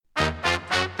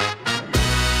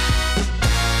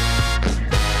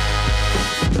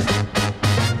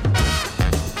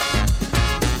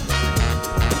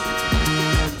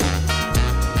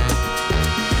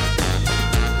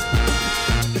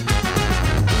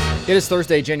It is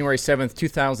Thursday, January 7th,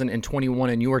 2021,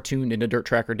 and you are tuned into Dirt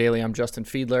Tracker Daily. I'm Justin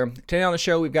Fiedler. Today on the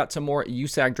show, we've got some more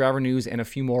USAC driver news and a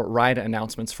few more ride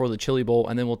announcements for the Chili Bowl,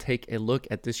 and then we'll take a look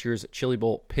at this year's Chili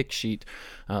Bowl pick sheet,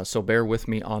 so bear with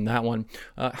me on that one.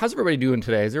 How's everybody doing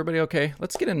today? Is everybody okay?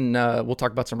 Let's get in. We'll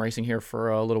talk about some racing here for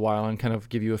a little while and kind of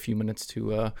give you a few minutes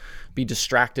to be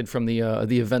distracted from the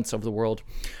events of the world.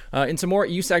 In some more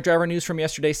USAC driver news from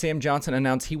yesterday, Sam Johnson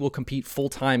announced he will compete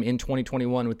full-time in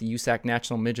 2021 with the USAC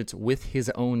National Midgets with his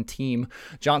own team.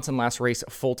 Johnson last raced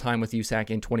full-time with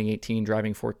USAC in 2018,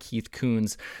 driving for Keith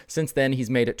Coons. Since then, he's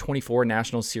made 24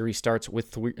 National Series starts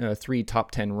with three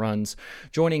top 10 runs.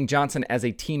 Joining Johnson as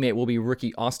a teammate will be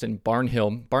rookie Austin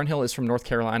Barnhill. Barnhill is from North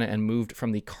Carolina and moved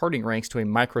from the karting ranks to a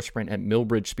microsprint at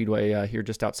Millbridge Speedway here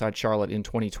just outside Charlotte in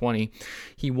 2020.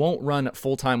 He won't run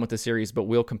full-time with the series, but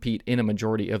will compete in a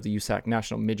majority of the USAC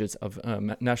National Midget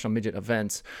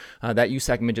events. That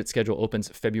USAC Midget schedule opens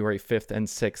February 5th and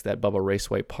 6th at Bubba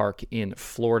Raceway Park in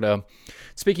Florida.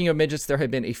 Speaking of midgets, there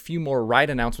have been a few more ride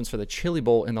announcements for the Chili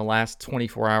Bowl in the last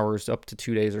 24 hours, up to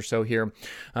 2 days or so here.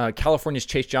 California's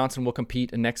Chase Johnson will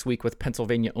compete next week with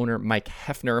Pennsylvania owner Mike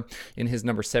Hefner in his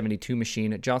number 72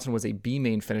 machine. Johnson was a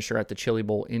B-main finisher at the Chili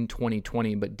Bowl in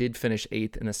 2020, but did finish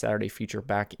 8th in the Saturday feature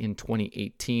back in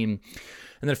 2018.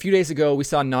 And then a few days ago, we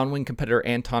saw non-wing competitor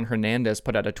Anton Hernandez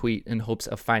put out a tweet in hopes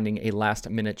of finding a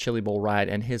last-minute Chili Bowl ride,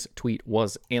 and his tweet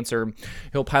was answered.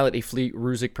 He'll pilot a Fleet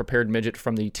Ruzic prepared midget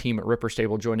from the Team Ripper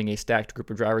stable, joining a stacked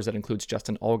group of drivers that includes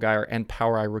Justin Allgaier and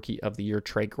POWRi Rookie of the Year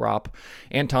Trey Gropp.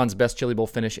 Anton's best Chili Bowl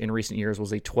finish in recent years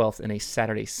was a 12th in a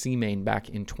Saturday C-main back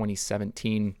in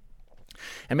 2017.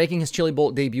 And making his Chili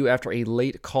Bowl debut after a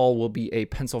late call will be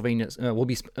Pennsylvania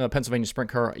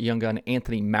Sprint Car young gun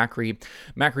Anthony Macri.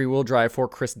 Macri will drive for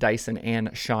Chris Dyson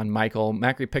and Shawn Michael.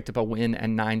 Macri picked up a win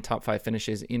and 9 top 5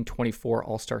 finishes in 24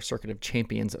 All-Star Circuit of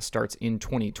Champions starts in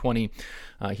 2020.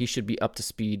 He should be up to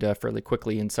speed fairly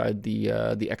quickly inside the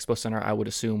Expo Center, I would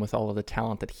assume, with all of the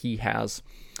talent that he has.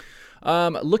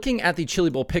 Looking at the Chili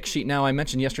Bowl pick sheet now, I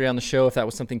mentioned yesterday on the show if that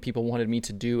was something people wanted me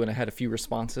to do, and I had a few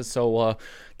responses. So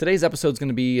today's episode is going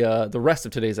to be, the rest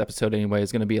of today's episode anyway,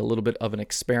 is going to be a little bit of an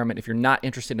experiment. If you're not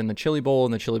interested in the Chili Bowl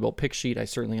and the Chili Bowl pick sheet, I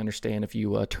certainly understand if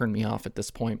you turn me off at this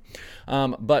point.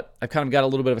 But I've kind of got a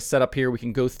little bit of a setup here. We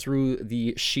can go through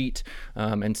the sheet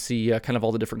and see kind of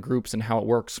all the different groups and how it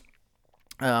works.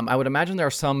 I would imagine there are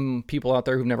some people out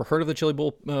there who've never heard of the Chili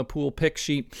Bowl pool pick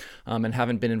sheet and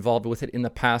haven't been involved with it in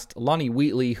the past. Lonnie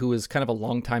Wheatley, who is kind of a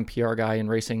longtime PR guy in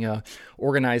racing,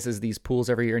 organizes these pools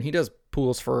every year, and he does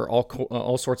pools for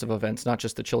all sorts of events, not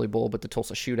just the Chili Bowl, but the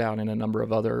Tulsa Shootout and a number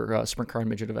of other sprint car and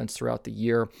midget events throughout the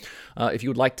year. If you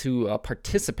would like to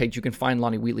participate, you can find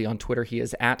Lonnie Wheatley on Twitter. He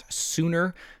is at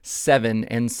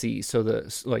Sooner7NC. So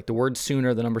the word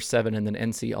Sooner, the number 7, and then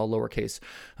NC, all lowercase.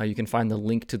 You can find the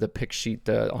link to the pick sheet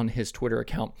on his Twitter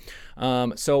account.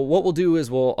 So what we'll do is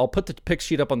I'll put the pick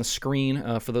sheet up on the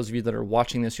screen. For those of you that are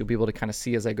watching this, you'll be able to kind of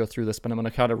see as I go through this, but I'm going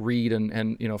to kind of read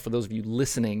and for those of you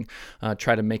listening,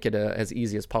 try to make it as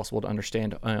easy as possible to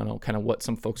understand, kind of what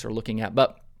some folks are looking at.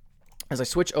 But as I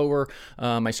switch over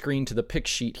my screen to the pick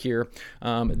sheet here,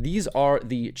 these are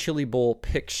the Chili Bowl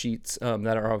pick sheets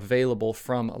that are available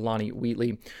from Lonnie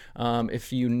Wheatley.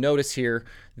 If you notice here,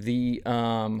 let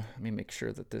me make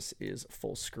sure that this is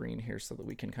full screen here so that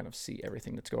we can kind of see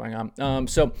everything that's going on.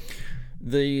 So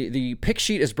the pick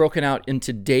sheet is broken out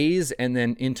into days and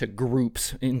then into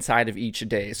groups inside of each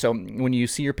day. So when you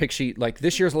see your pick sheet, like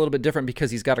this year's a little bit different because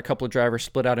he's got a couple of drivers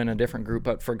split out in a different group.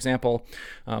 But for example,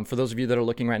 for those of you that are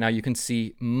looking right now, you can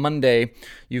see Monday,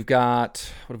 you've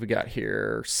got, what have we got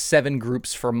here? 7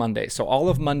 groups for Monday. So all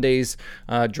of Monday's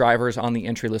drivers on the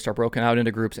entry list are broken out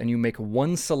into groups, and you make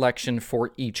one selection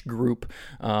for each group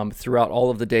throughout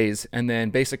all of the days. And then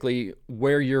basically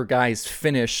where your guys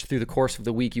finish through the course of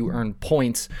the week, you earn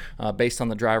points based on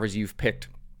the drivers you've picked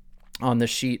on the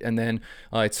sheet. And then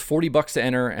it's $40 to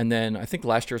enter, and then I think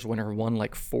last year's winner won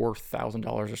like $4,000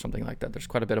 or something like that. There's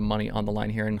quite a bit of money on the line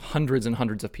here, and hundreds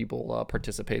of people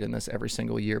participate in this every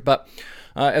single year. But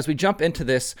as we jump into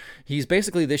this,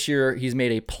 this year he's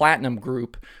made a platinum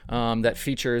group that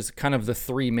features kind of the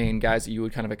 3 main guys that you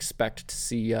would kind of expect to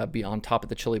see be on top of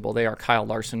the Chili Bowl. They are Kyle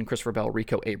Larson, Christopher Bell,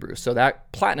 Rico Abreu. So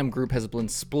that platinum group has been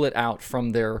split out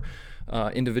from their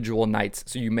individual nights.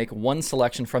 So you make one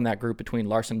selection from that group between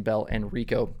Larson, Bell, and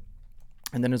Rico.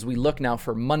 And then as we look now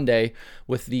for Monday,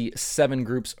 with the 7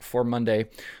 groups for Monday,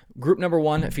 Group number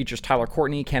 1 features Tyler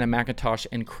Courtney, Cannon McIntosh,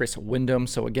 and Chris Windom.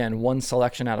 So again, one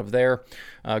selection out of there.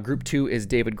 Group 2 is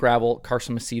David Gravel,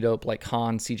 Carson Macedo, Blake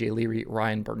Hahn, CJ Leary,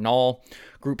 Ryan Bernal.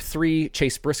 Group 3,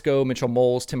 Chase Briscoe, Mitchell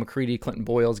Moles, Tim McCready, Clinton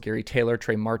Boyles, Gary Taylor,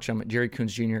 Trey Marcham, Jerry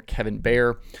Coons Jr., Kevin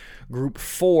Baer. Group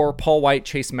 4, Paul White,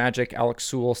 Chase Magic, Alex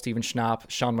Sewell, Steven Schnapp,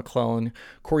 Sean McClellan,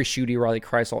 Corey Schutte, Riley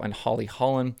Kreisel, and Holly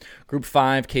Holland. Group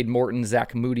 5, Cade Morton,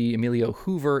 Zach Moody, Emilio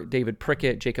Hoover, David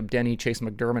Prickett, Jacob Denny, Chase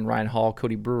McDermott, Ryan Hall,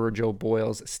 Cody Brewer, Joe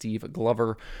Boyles, Steve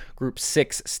Glover. Group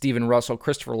 6, Steven Russell,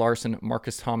 Christopher Larson,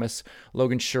 Marcus Thomas,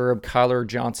 Logan Sherb, Kyler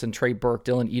Johnson, Trey Burke,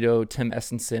 Dylan Ito, Tim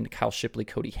Essenson, Kyle Shipley,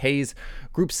 Cody Hayes.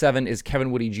 Group 7 is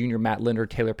Kevin Woody Jr., Matt Linder,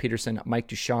 Taylor Peterson, Mike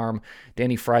Ducharme,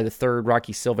 Danny Fry III,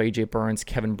 Rocky Silva, AJ Burns,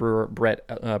 Kevin Brewer,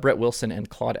 Brett Wilson, and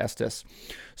Claude Estes.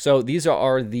 So these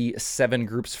are the 7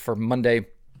 groups for Monday.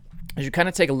 As you kind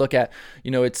of take a look at,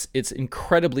 it's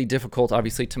incredibly difficult,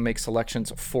 obviously, to make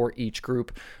selections for each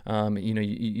group.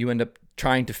 You end up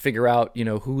trying to figure out,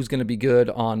 who's going to be good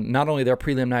on not only their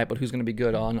prelim night, but who's going to be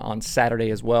good on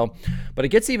Saturday as well. But it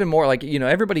gets even more like,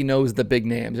 everybody knows the big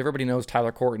names. Everybody knows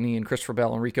Tyler Courtney and Christopher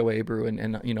Bell and Rico Abreu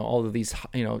and all of these,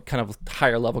 kind of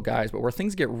higher level guys. But where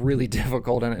things get really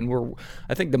difficult and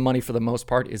I think the money for the most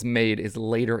part is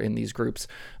later in these groups.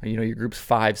 Your groups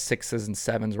 5, 6s, and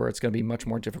 7s, where it's going to be much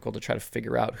more difficult to try to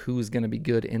figure out who's going to be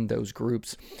good in those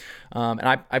groups. And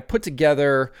I put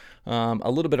together a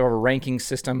little bit of a ranking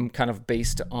system kind of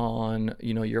based on,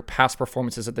 your past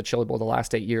performances at the Chili Bowl the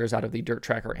last 8 years out of the Dirt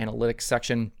Tracker analytics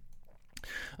section.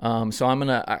 So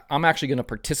I'm actually going to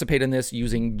participate in this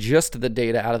using just the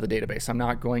data out of the database. I'm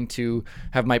not going to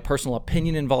have my personal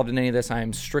opinion involved in any of this. I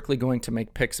am strictly going to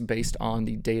make picks based on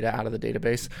the data out of the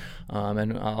database.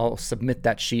 And I'll submit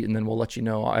that sheet, and then we'll let you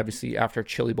know, obviously, after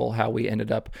Chili Bowl, how we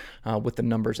ended up with the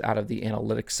numbers out of the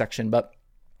analytics section. But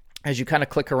as you kind of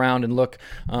click around and look,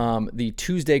 the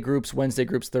Tuesday groups, Wednesday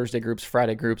groups, Thursday groups,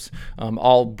 Friday groups,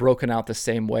 all broken out the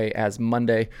same way as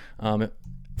Monday.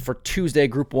 For Tuesday,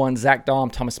 Group 1, Zach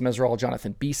Dahm, Thomas Meserol,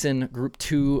 Jonathan Beeson. Group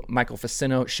 2, Michael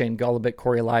Facino, Shane Golubic,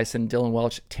 Corey Eliason, Dylan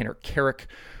Welch, Tanner Carrick.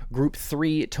 Group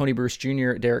 3, Tony Bruce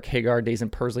Jr., Derek Hagar,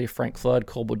 Dazen Persley, Frank Flood,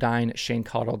 Cole Bodine, Shane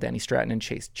Caudill, Danny Stratton, and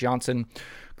Chase Johnson.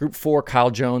 Group 4, Kyle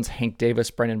Jones, Hank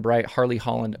Davis, Brendan Bright, Harley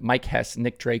Holland, Mike Hess,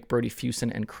 Nick Drake, Brody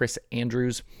Fusen, and Chris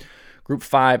Andrews. Group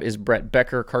 5 is Brett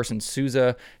Becker, Carson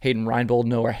Souza, Hayden Reinbold,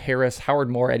 Noah Harris, Howard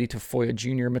Moore, Eddie Tafoya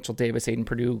Jr., Mitchell Davis, Aiden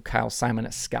Purdue, Kyle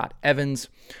Simon, Scott Evans.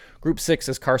 Group 6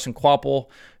 is Carson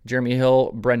Quapple, Jeremy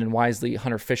Hill, Brendan Wisely,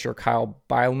 Hunter Fisher, Kyle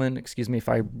Beilman, excuse me if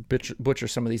I butcher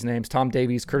some of these names, Tom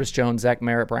Davies, Curtis Jones, Zach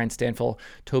Merritt, Brian Stanfill,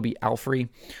 Toby Alfrey.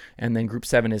 And then Group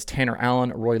 7 is Tanner Allen,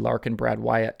 Roy Larkin, Brad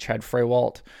Wyatt, Chad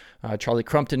Freywalt, Charlie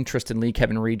Crumpton, Tristan Lee,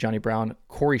 Kevin Reed, Johnny Brown,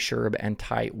 Corey Sherb, and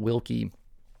Ty Wilkie.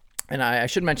 And I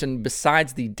should mention,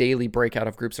 besides the daily breakout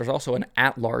of groups, there's also an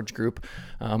at-large group,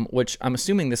 which I'm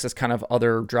assuming this is kind of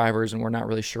other drivers, and we're not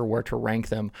really sure where to rank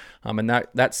them. And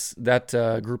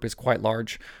that group is quite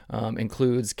large.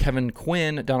 Includes Kevin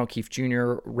Quinn, Don O'Keefe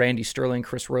Jr., Randy Sterling,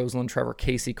 Chris Roseland, Trevor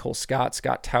Casey, Cole Scott,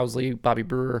 Scott Towsley, Bobby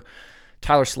Brewer,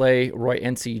 Tyler Slay, Roy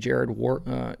Ency, Jared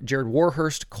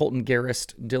Warhurst, Colton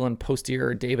Garrist, Dylan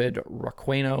Postier, David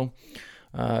Raqueno,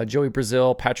 Joey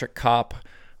Brazil, Patrick Kopp.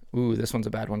 Ooh, this one's a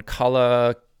bad one.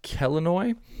 Kala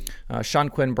Kellinoy, Sean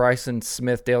Quinn, Bryson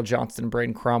Smith, Dale Johnston,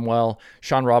 Braden Cromwell,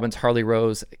 Sean Robbins, Harley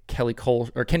Rose, Kenny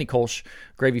Kolsch,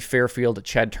 Gravy Fairfield,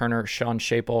 Chad Turner, Sean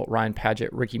Shapel, Ryan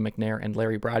Paget, Ricky McNair, and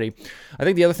Larry Brady. I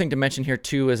think the other thing to mention here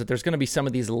too is that there's going to be some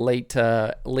of these late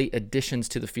additions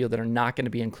to the field that are not going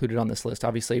to be included on this list.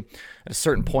 Obviously, at a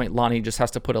certain point, Lonnie just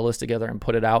has to put a list together and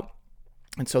put it out.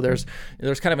 And so there's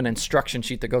kind of an instruction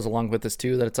sheet that goes along with this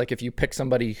too, that it's like if you pick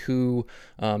somebody who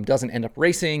doesn't end up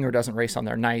racing or doesn't race on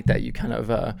their night, that you kind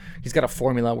of, he's got a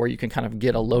formula where you can kind of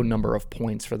get a low number of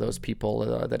points for those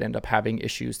people that end up having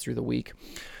issues through the week.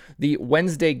 The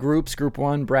Wednesday groups, Group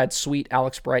 1, Brad Sweet,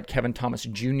 Alex Bright, Kevin Thomas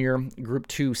Jr. Group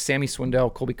 2, Sammy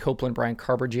Swindell, Colby Copeland, Brian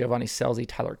Carber, Giovanni Scelzi,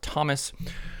 Tyler Thomas.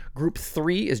 Group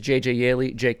 3 is J.J.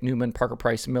 Yaley, Jake Newman, Parker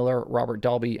Price Miller, Robert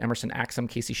Dalby, Emerson Axum,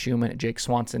 Casey Schumann, Jake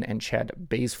Swanson, and Chad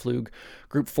Baysflug.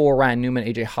 Group 4, Ryan Newman,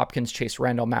 A.J. Hopkins, Chase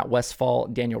Randall, Matt Westfall,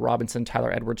 Daniel Robinson,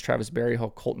 Tyler Edwards, Travis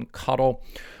Berryhill, Colton Cottle.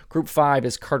 Group 5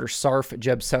 is Carter Sarf,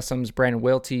 Jeb Sessoms, Brandon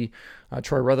Welty,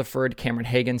 Troy Rutherford, Cameron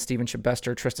Hagan, Steven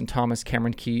Chebester, Tristan Thomas,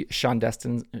 Cameron Key, Sean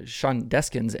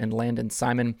Deskins, and Landon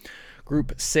Simon.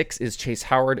 Group 6 is Chase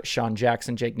Howard, Sean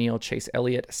Jackson, Jake Neal, Chase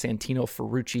Elliott, Santino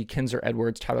Ferrucci, Kinzer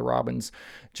Edwards, Tyler Robbins,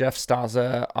 Jeff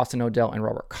Staza, Austin Odell, and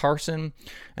Robert Carson.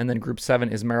 And then Group 7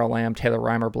 is Merrill Lamb, Taylor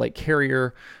Reimer, Blake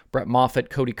Carrier, Brett Moffitt,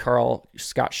 Cody Carl,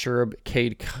 Scott Sherb,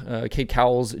 Cade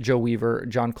Cowles, Joe Weaver,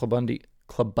 John Clabundy,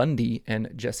 Clabundi and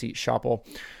Jesse Schoppel.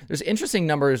 There's interesting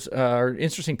numbers, or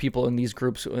interesting people in these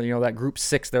groups. That group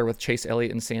 6 there with Chase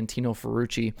Elliott and Santino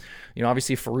Ferrucci.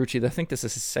 Obviously Ferrucci, I think this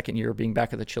is his second year being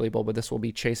back at the Chili Bowl, but this will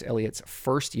be Chase Elliott's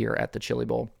first year at the Chili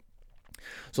Bowl.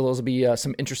 So those will be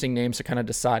some interesting names to kind of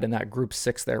decide in that group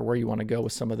 6 there where you want to go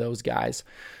with some of those guys.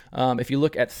 If you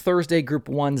look at Thursday, group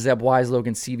 1, Zeb Wise,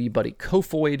 Logan Seavey, Buddy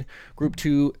Kofoid. Group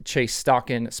 2, Chase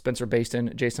Stockin, Spencer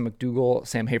Baston, Jason McDougal,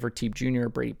 Sam Haverteep Jr.,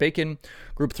 Brady Bacon.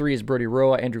 Group 3 is Brody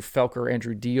Roa, Andrew Felker,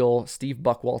 Andrew Deal, Steve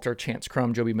Buckwalter, Chance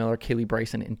Crum, Joby Miller, Kaylee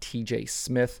Bryson, and TJ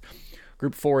Smith.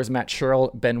 Group 4 is Matt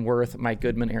Sherrill, Ben Worth, Mike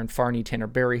Goodman, Aaron Farney, Tanner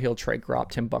Berryhill, Trey Gropp,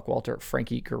 Tim Buckwalter,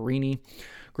 Frankie Guarini.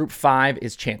 Group 5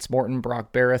 is Chance Morton,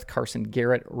 Brock Barrett, Carson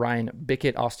Garrett, Ryan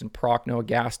Bickett, Austin Prock, Noah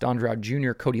Gass, Don Stroud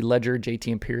Jr., Cody Ledger, JT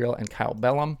Imperial, and Kyle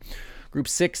Bellum. Group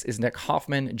 6 is Nick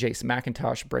Hoffman, Jace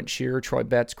McIntosh, Brent Shearer, Troy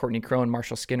Betts, Courtney Crone,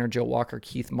 Marshall Skinner, Joe Walker,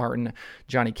 Keith Martin,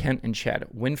 Johnny Kent, and Chad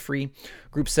Winfrey.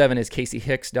 Group 7 is Casey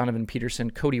Hicks, Donovan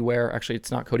Peterson, Cody Ware. Actually,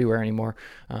 it's not Cody Ware anymore.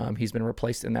 He's been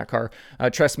replaced in that car.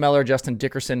 Tress Meller, Justin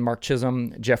Dickerson, Mark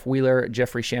Chisholm, Jeff Wheeler,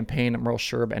 Jeffrey Champagne, Merle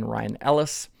Sherb, and Ryan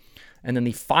Ellis. And then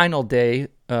the final day,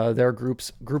 their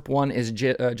groups. Group 1 is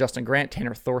Justin Grant,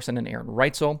 Tanner Thorson, and Aaron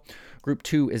Reitzel. Group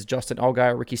 2 is Justin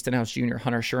Allgaier, Ricky Stenhouse Jr.,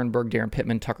 Hunter Schoenberg, Darren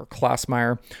Pittman, Tucker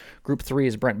Klassmeyer. Group 3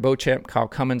 is Brent Beauchamp, Kyle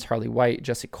Cummins, Harley White,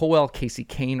 Jesse Colwell, Casey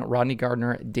Kane, Rodney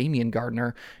Gardner, Damian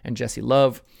Gardner, and Jesse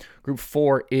Love. Group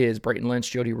 4 is Brayton Lynch,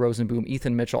 Jody Rosenboom,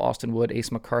 Ethan Mitchell, Austin Wood,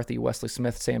 Ace McCarthy, Wesley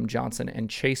Smith, Sam Johnson, and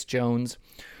Chase Jones.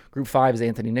 Group 5 is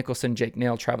Anthony Nicholson, Jake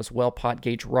Nail, Travis Wellpot,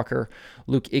 Gage Rucker,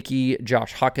 Luke Ickey,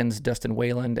 Josh Hawkins, Dustin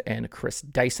Wayland, and Chris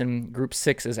Dyson. Group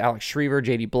 6 is Alex Schriever,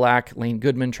 JD Black, Lane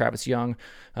Goodman, Travis Young,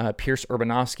 Pierce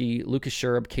Urbanowski, Lucas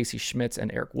Sherb, Casey Schmitz,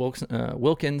 and Eric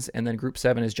Wilkins. And then Group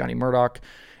 7 is Johnny Murdoch,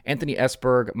 Anthony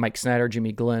Esberg, Mike Snyder,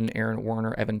 Jimmy Glenn, Aaron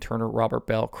Warner, Evan Turner, Robert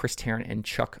Bell, Chris Tarrant, and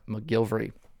Chuck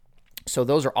McGilvery. So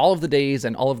those are all of the days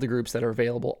and all of the groups that are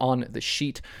available on the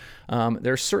sheet.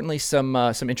 There's certainly some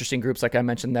interesting groups, like I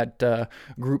mentioned, that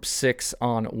Group 6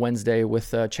 on Wednesday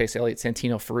with Chase Elliott,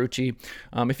 Santino Ferrucci.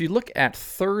 If you look at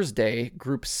Thursday,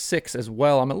 Group 6 as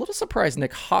well, I'm a little surprised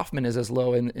Nick Hoffman is as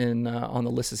low in on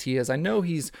the list as he is. I know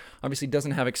he's obviously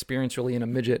doesn't have experience really in a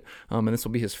midget, and this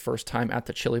will be his first time at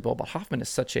the Chili Bowl, but Hoffman is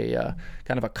such a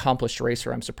kind of accomplished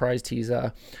racer. I'm surprised he's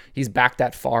back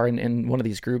that far in one of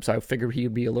these groups. I figured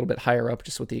he'd be a little bit higher up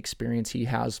just with the experience he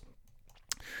has.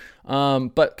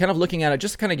 But kind of looking at it,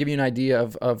 just to kind of give you an idea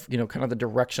of kind of the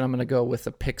direction I'm going to go with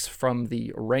the picks from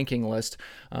the ranking list.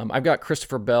 I've got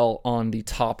Christopher Bell on the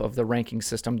top of the ranking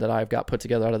system that I've got put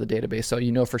together out of the database.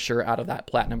 So for sure out of that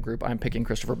platinum group, I'm picking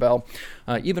Christopher Bell.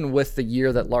 Even with the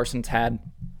year that Larson's had,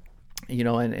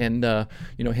 and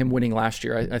him winning last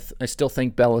year, I still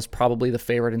think Bell is probably the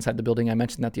favorite inside the building. I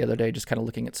mentioned that the other day, just kind of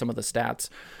looking at some of the stats.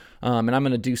 And I'm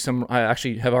going to do I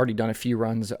actually have already done a few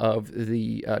runs of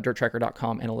the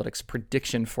DirtTracker.com analytics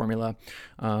prediction formula.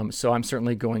 So I'm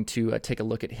certainly going to take a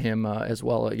look at him as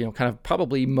well, kind of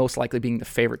probably most likely being the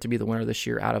favorite to be the winner this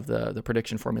year out of the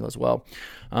prediction formula as well.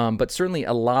 But certainly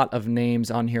a lot of names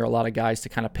on here, a lot of guys to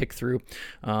kind of pick through.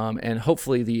 And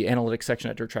hopefully the analytics section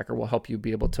at Dirt Tracker will help you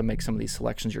be able to make some of these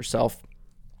selections yourself.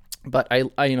 But I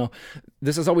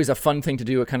this is always a fun thing to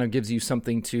do. It kind of gives you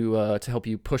something to help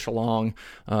you push along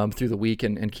through the week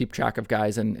and keep track of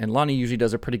guys. And Lonnie usually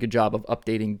does a pretty good job of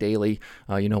updating daily,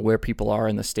 where people are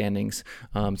in the standings,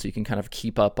 so you can kind of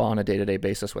keep up on a day-to-day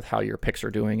basis with how your picks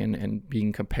are doing and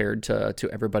being compared to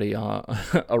everybody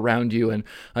around you. And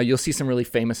you'll see some really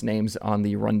famous names on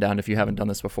the rundown if you haven't done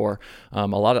this before.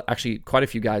 Quite a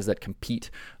few guys that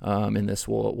compete in this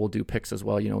will do picks as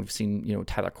well. We've seen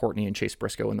Tyler Courtney and Chase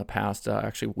Briscoe in the past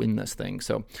actually win this thing.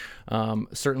 So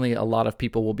certainly a lot of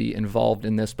people will be involved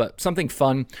in this, but something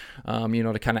fun,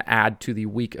 to kind of add to the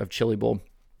week of Chili Bowl.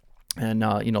 And,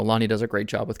 Lonnie does a great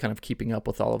job with kind of keeping up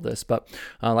with all of this. But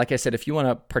like I said, if you want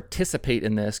to participate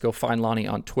in this, go find Lonnie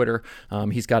on Twitter.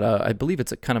 He's got I believe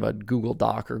it's a kind of a Google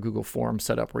Doc or Google Form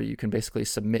set up where you can basically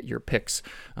submit your picks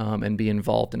and be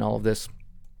involved in all of this.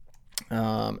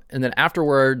 And then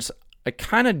afterwards, I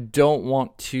kind of don't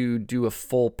want to do a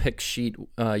full pick sheet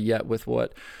yet with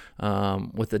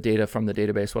with the data from the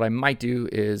database. What I might do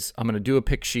is I'm going to do a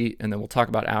pick sheet, and then we'll talk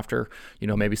about after,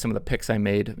 maybe some of the picks I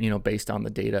made, based on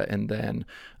the data, and then,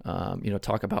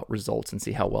 talk about results and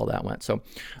see how well that went. So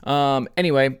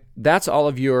anyway, that's all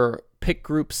of your pick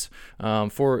groups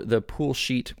for the pool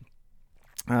sheet.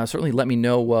 Certainly let me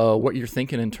know what you're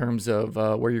thinking in terms of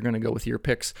where you're going to go with your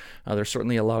picks. There's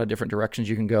certainly a lot of different directions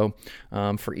you can go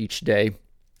for each day.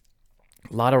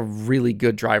 A lot of really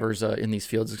good drivers in these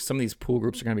fields. Some of these pool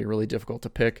groups are going to be really difficult to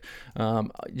pick.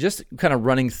 Just kind of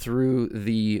running through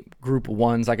the group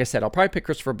ones. Like I said, I'll probably pick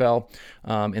Christopher Bell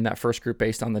in that first group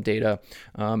based on the data.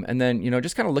 And then,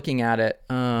 just kind of looking at it,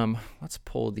 let's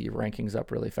pull the rankings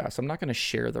up really fast. I'm not going to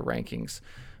share the rankings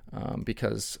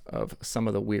because of some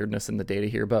of the weirdness in the data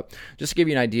here. But just to give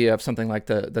you an idea of something like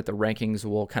that the rankings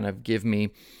will kind of give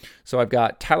me. So I've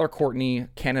got Tyler Courtney,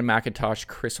 Cannon McIntosh,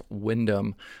 Chris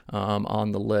Windom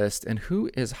on the list. And who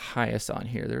is highest on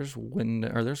here?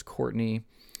 There's Courtney.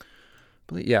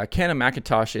 Yeah, Cannon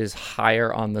McIntosh is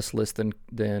higher on this list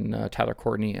than Tyler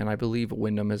Courtney, and I believe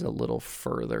Windom is a little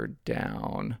further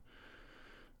down.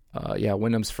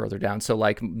 Wyndham's further down. So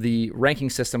like the ranking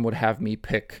system would have me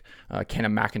pick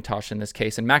Cannon McIntosh in this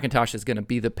case, and McIntosh is going to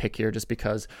be the pick here just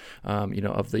because of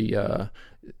the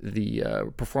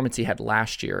performance he had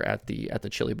last year at the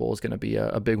Chili Bowl is going to be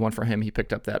a big one for him. He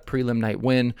picked up that prelim night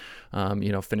win,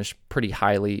 finished pretty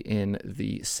highly in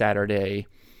the Saturday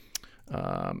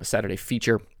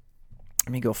feature.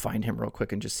 Let me go find him real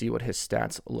quick and just see what his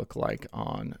stats look like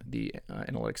on the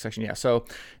analytics section. Yeah, so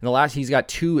he's got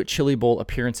 2 Chili Bowl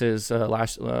appearances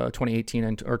 2019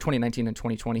 and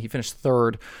 2020. He finished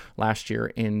third last year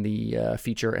in the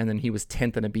feature, and then he was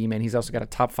 10th in a B-man. He's also got a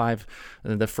top 5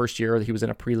 the first year that he was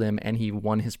in a prelim, and he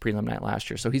won his prelim night last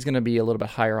year. So he's going to be a little bit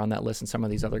higher on that list than some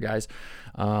of these other guys.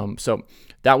 So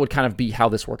that would kind of be how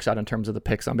this works out in terms of the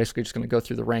picks. I'm basically just going to go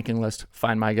through the ranking list,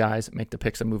 find my guys, make the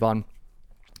picks, and move on.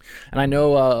 And I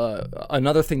know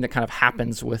another thing that kind of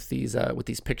happens with these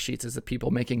pick sheets is that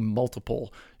people making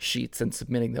multiple sheets and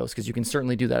submitting those, because you can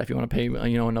certainly do that. If you want to pay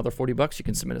another $40, you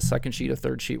can submit a second sheet, a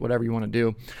third sheet, whatever you want to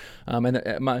do. And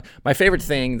my favorite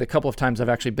thing, the couple of times I've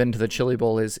actually been to the Chili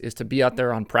Bowl, is to be out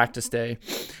there on practice day,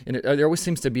 and there always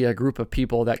seems to be a group of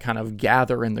people that kind of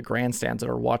gather in the grandstands that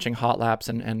are watching hot laps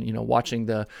and watching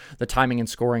the timing and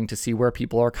scoring to see where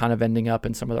people are kind of ending up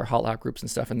in some of their hot lap groups and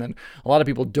stuff. And then a lot of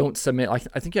people don't submit. I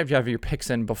think you have to have your picks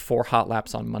in before hot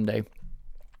laps on Monday.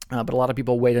 But a lot of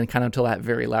people wait until that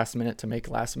very last minute to make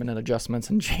last minute adjustments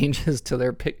and changes to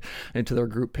their pick, into their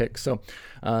group pick. So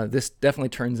this definitely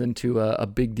turns into a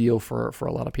big deal for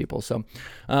a lot of people. So,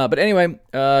 but anyway,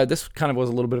 this kind of was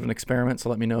a little bit of an experiment. So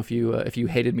let me know if you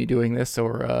hated me doing this,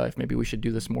 or if maybe we should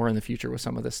do this more in the future with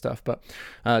some of this stuff. But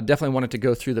definitely wanted to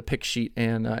go through the pick sheet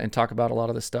and talk about a lot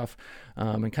of this stuff,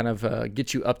 and kind of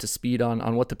get you up to speed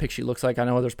on what the pick sheet looks like. I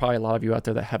know there's probably a lot of you out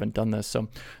there that haven't done this, so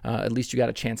at least you got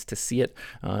a chance to see it.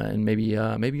 And maybe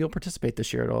you'll participate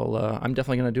this year. I'm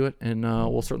definitely going to do it, and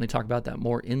we'll certainly talk about that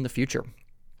more in the future.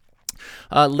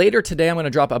 Later today, I'm going to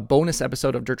drop a bonus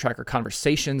episode of Dirt Tracker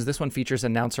Conversations. This one features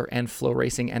announcer and flow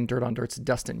racing and Dirt on Dirt's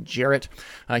Dustin Jarrett.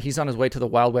 He's on his way to the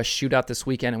Wild West Shootout this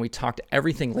weekend, and we talked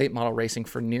everything late model racing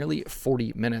for nearly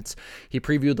 40 minutes. He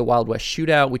previewed the Wild West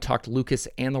Shootout. We talked Lucas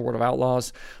and the World of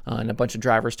Outlaws, and a bunch of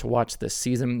drivers to watch this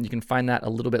season. You can find that a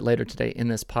little bit later today in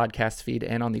this podcast feed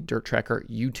and on the Dirt Tracker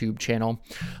YouTube channel.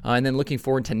 And then looking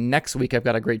forward to next week, I've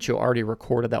got a great show already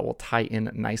recorded that will tie in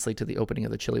nicely to the opening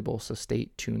of the Chili Bowl, so stay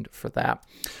tuned for that.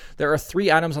 There are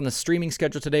 3 items on the streaming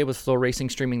schedule today, with Flow Racing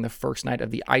streaming the first night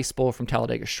of the Ice Bowl from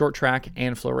Talladega Short Track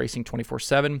and Flow Racing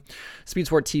 24/7. Speed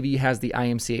Sport TV has the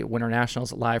IMCA Winter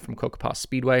Nationals live from Cocopah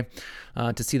Speedway.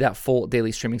 To see that full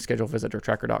daily streaming schedule, visit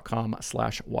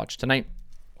dirttracker.com/watch tonight.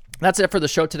 That's it for the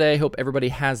show today. Hope everybody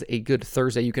has a good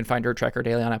Thursday. You can find Dirt Tracker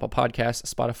Daily on Apple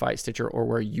Podcasts, Spotify, Stitcher, or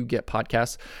where you get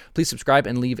podcasts. Please subscribe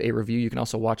and leave a review. You can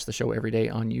also watch the show every day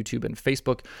on YouTube and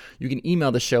Facebook. You can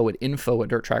email the show at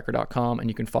info@dirttracker.com, and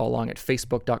you can follow along at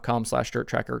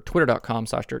facebook.com/dirttracker,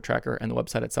 twitter.com/dirttracker, and the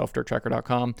website itself,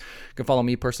 dirttracker.com. You can follow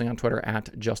me personally on Twitter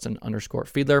at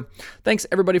Justin_Fiedler. Thanks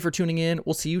everybody for tuning in.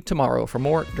 We'll see you tomorrow for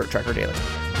more Dirt Tracker Daily.